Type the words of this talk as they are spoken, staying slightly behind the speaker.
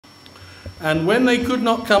And when they could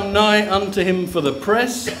not come nigh unto him for the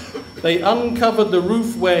press, they uncovered the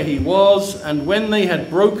roof where he was, and when they had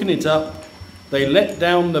broken it up, they let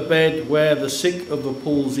down the bed where the sick of the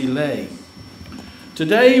palsy lay.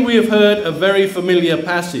 Today we have heard a very familiar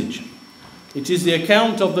passage. It is the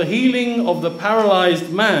account of the healing of the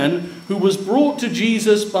paralyzed man who was brought to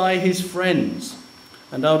Jesus by his friends.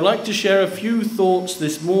 And I would like to share a few thoughts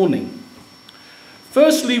this morning.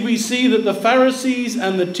 Firstly, we see that the Pharisees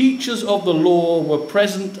and the teachers of the law were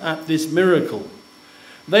present at this miracle.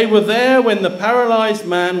 They were there when the paralyzed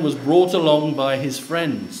man was brought along by his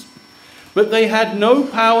friends, but they had no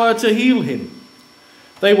power to heal him.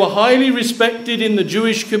 They were highly respected in the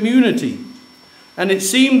Jewish community, and it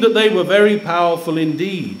seemed that they were very powerful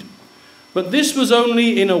indeed. But this was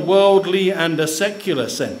only in a worldly and a secular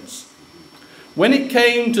sense. When it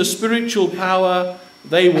came to spiritual power,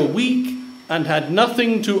 they were weak and had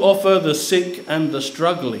nothing to offer the sick and the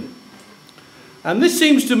struggling. And this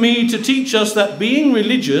seems to me to teach us that being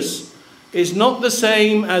religious is not the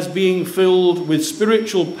same as being filled with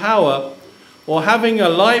spiritual power or having a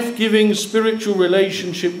life-giving spiritual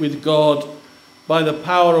relationship with God by the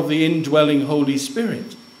power of the indwelling Holy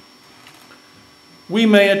Spirit. We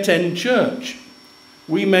may attend church.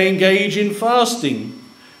 We may engage in fasting.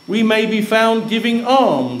 We may be found giving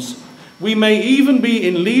alms. We may even be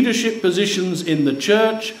in leadership positions in the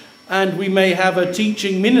church, and we may have a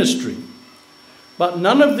teaching ministry. But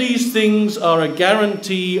none of these things are a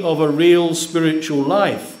guarantee of a real spiritual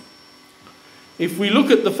life. If we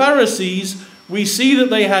look at the Pharisees, we see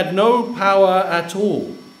that they had no power at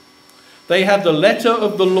all. They had the letter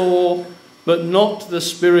of the law, but not the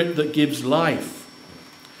spirit that gives life.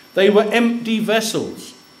 They were empty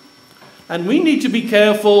vessels. And we need to be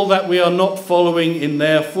careful that we are not following in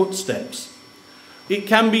their footsteps. It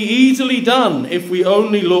can be easily done if we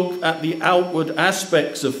only look at the outward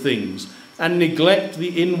aspects of things and neglect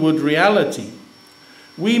the inward reality.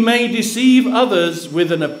 We may deceive others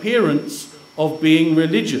with an appearance of being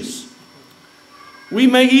religious. We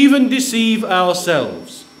may even deceive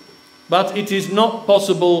ourselves, but it is not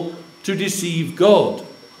possible to deceive God.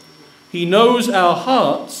 He knows our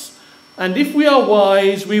hearts, and if we are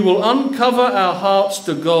wise, we will uncover our hearts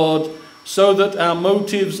to God so that our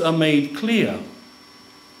motives are made clear.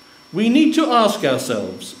 We need to ask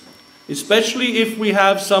ourselves, especially if we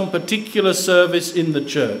have some particular service in the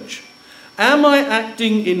church, am I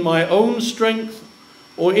acting in my own strength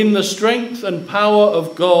or in the strength and power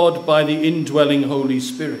of God by the indwelling Holy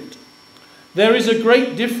Spirit? There is a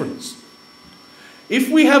great difference. If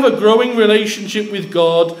we have a growing relationship with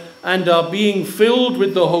God and are being filled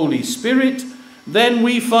with the Holy Spirit, then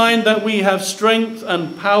we find that we have strength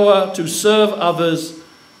and power to serve others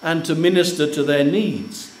and to minister to their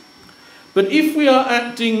needs. But if we are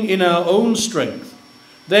acting in our own strength,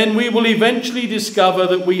 then we will eventually discover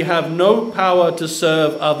that we have no power to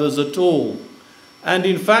serve others at all, and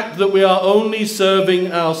in fact that we are only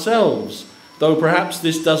serving ourselves, though perhaps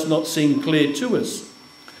this does not seem clear to us.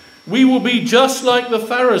 We will be just like the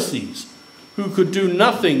Pharisees, who could do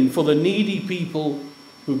nothing for the needy people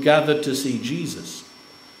who gathered to see Jesus.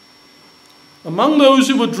 Among those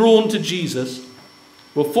who were drawn to Jesus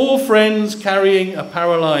were 4 friends carrying a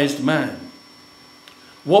paralyzed man.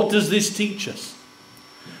 What does this teach us?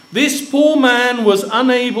 This poor man was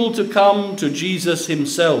unable to come to Jesus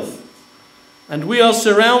himself, and we are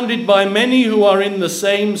surrounded by many who are in the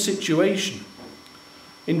same situation.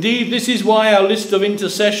 Indeed, this is why our list of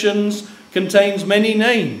intercessions contains many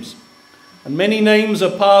names, and many names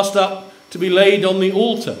are passed up to be laid on the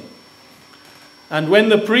altar. And when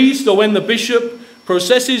the priest or when the bishop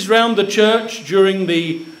processes round the church during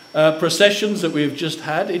the processions that we've just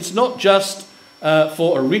had, it's not just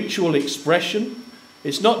for a ritual expression.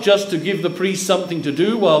 It's not just to give the priest something to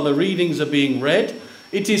do while the readings are being read.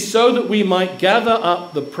 It is so that we might gather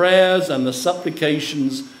up the prayers and the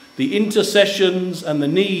supplications, the intercessions and the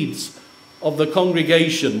needs of the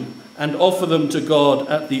congregation and offer them to God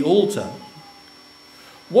at the altar.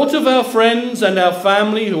 What of our friends and our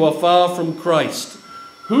family who are far from Christ?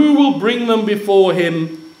 Who will bring them before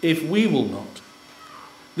him if we will not?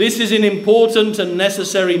 This is an important and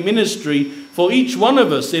necessary ministry for each one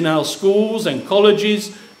of us in our schools and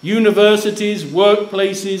colleges, universities,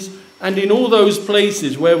 workplaces, and in all those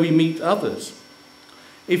places where we meet others.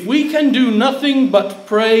 If we can do nothing but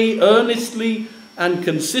pray earnestly and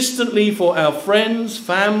consistently for our friends,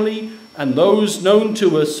 family, and those known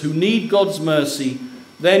to us who need God's mercy,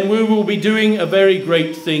 then we will be doing a very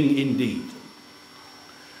great thing indeed.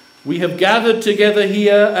 We have gathered together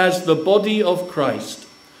here as the body of Christ,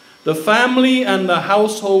 the family and the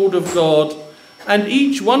household of God, and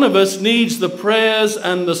each one of us needs the prayers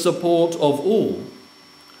and the support of all.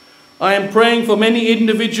 I am praying for many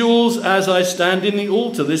individuals as I stand in the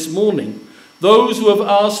altar this morning, those who have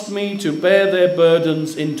asked me to bear their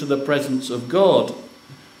burdens into the presence of God.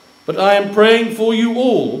 But I am praying for you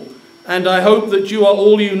all, and I hope that you are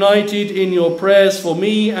all united in your prayers for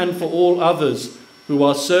me and for all others who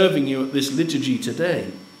are serving you at this liturgy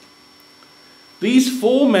today. These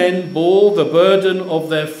 4 men bore the burden of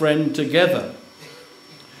their friend together.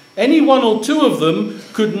 Any 1 or 2 of them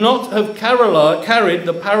could not have carried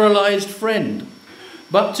the paralyzed friend,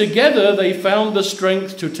 but together they found the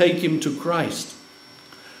strength to take him to Christ.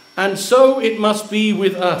 And so it must be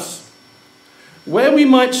with us. Where we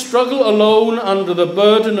might struggle alone under the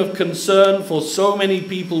burden of concern for so many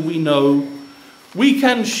people we know, we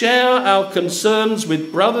can share our concerns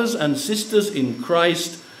with brothers and sisters in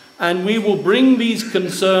Christ, and we will bring these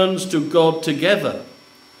concerns to God together.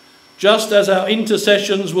 Just as our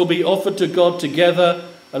intercessions will be offered to God together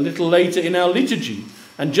a little later in our liturgy,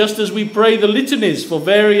 and just as we pray the litanies for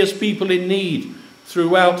various people in need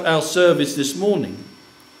throughout our service this morning.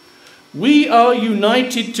 We are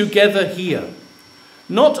united together here,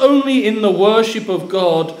 not only in the worship of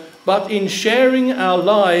God, but in sharing our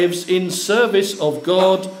lives in service of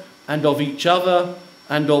God and of each other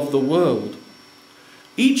and of the world.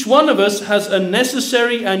 Each one of us has a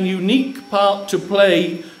necessary and unique part to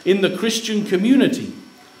play in the Christian community,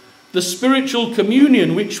 the spiritual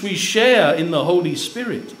communion which we share in the Holy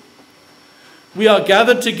Spirit. We are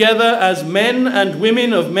gathered together as men and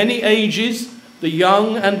women of many ages, the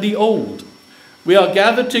young and the old. We are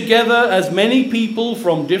gathered together as many people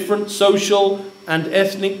from different social and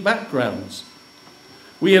ethnic backgrounds.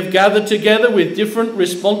 We have gathered together with different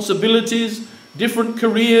responsibilities, different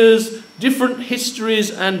careers, different histories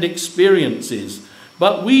and experiences,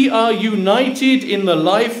 but we are united in the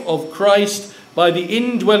life of Christ by the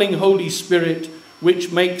indwelling Holy Spirit,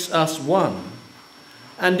 which makes us one.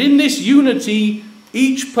 And in this unity,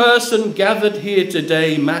 each person gathered here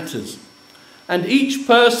today matters. And each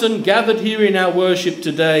person gathered here in our worship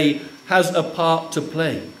today has a part to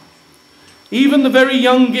play. Even the very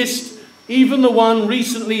youngest, even the one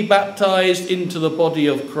recently baptized into the body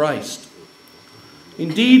of Christ.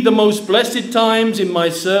 Indeed, the most blessed times in my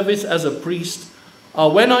service as a priest are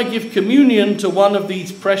when I give communion to one of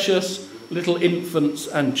these precious little infants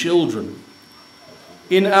and children.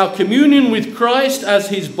 In our communion with Christ as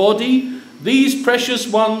his body, these precious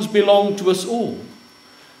ones belong to us all.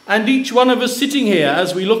 And each one of us sitting here,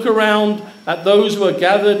 as we look around at those who are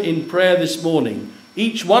gathered in prayer this morning,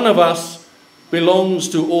 each one of us belongs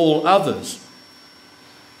to all others.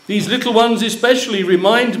 These little ones especially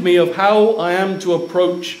remind me of how I am to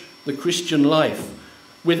approach the Christian life,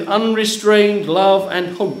 with unrestrained love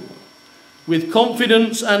and hope, with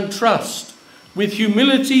confidence and trust, with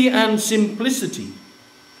humility and simplicity.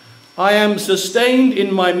 I am sustained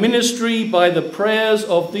in my ministry by the prayers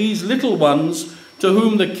of these little ones to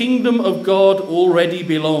whom the kingdom of God already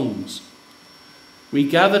belongs. We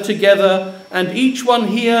gather together, and each one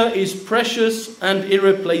here is precious and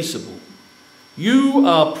irreplaceable. You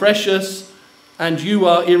are precious, and you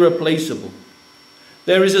are irreplaceable.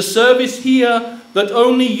 There is a service here that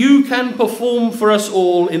only you can perform for us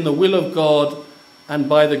all in the will of God and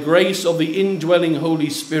by the grace of the indwelling Holy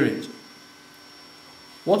Spirit.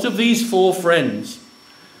 What of these 4 friends?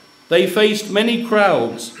 They faced many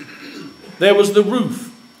crowds. There was the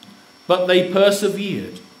roof, but they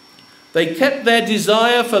persevered. They kept their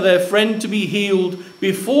desire for their friend to be healed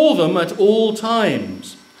before them at all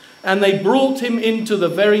times, and they brought him into the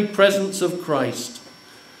very presence of Christ.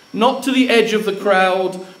 Not to the edge of the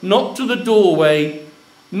crowd, not to the doorway,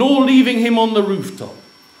 nor leaving him on the rooftop.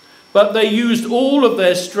 But they used all of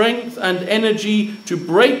their strength and energy to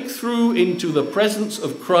break through into the presence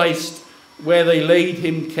of Christ, where they laid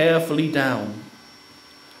him carefully down.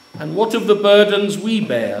 And what of the burdens we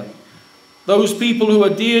bear? Those people who are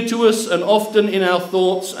dear to us and often in our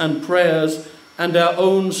thoughts and prayers and our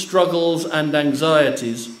own struggles and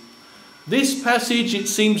anxieties. This passage, it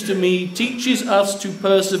seems to me, teaches us to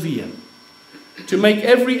persevere, to make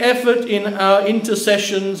every effort in our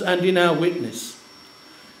intercessions and in our witness.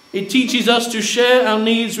 It teaches us to share our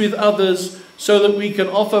needs with others so that we can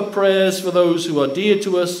offer prayers for those who are dear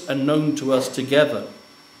to us and known to us together.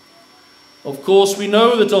 Of course, we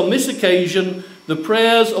know that on this occasion, the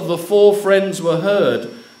prayers of the 4 friends were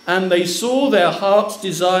heard, and they saw their heart's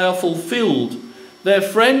desire fulfilled. Their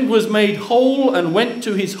friend was made whole and went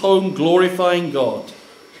to his home glorifying God.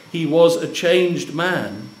 He was a changed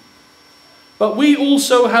man. But we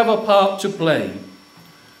also have a part to play.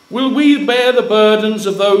 Will we bear the burdens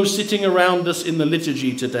of those sitting around us in the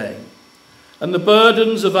liturgy today? and the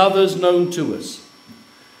burdens of others known to us.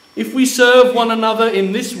 If we serve one another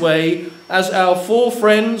in this way, as our 4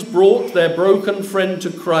 friends brought their broken friend to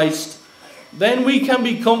Christ, then we can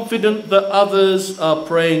be confident that others are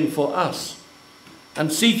praying for us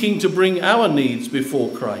and seeking to bring our needs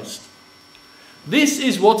before Christ. This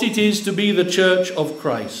is what it is to be the church of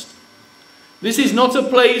Christ. This is not a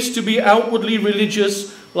place to be outwardly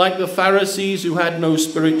religious like the Pharisees who had no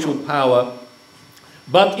spiritual power,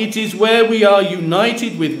 but it is where we are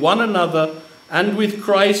united with one another and with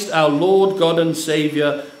Christ our Lord, God and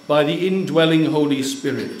Saviour, by the indwelling Holy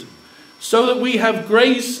Spirit, so that we have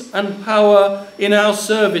grace and power in our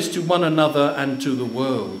service to one another and to the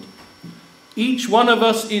world. Each one of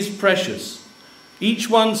us is precious. Each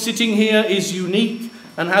one sitting here is unique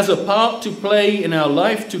and has a part to play in our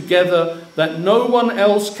life together that no one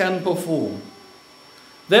else can perform.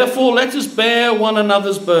 Therefore, let us bear one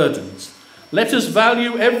another's burdens. Let us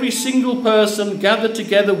value every single person gathered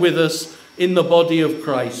together with us in the body of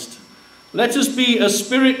Christ. Let us be a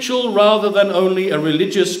spiritual rather than only a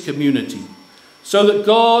religious community, so that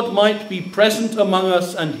God might be present among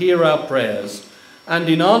us and hear our prayers, and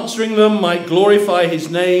in answering them might glorify his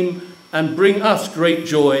name and bring us great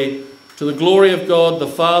joy, to the glory of God, the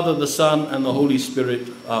Father, the Son, and the Holy Spirit.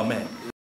 Amen.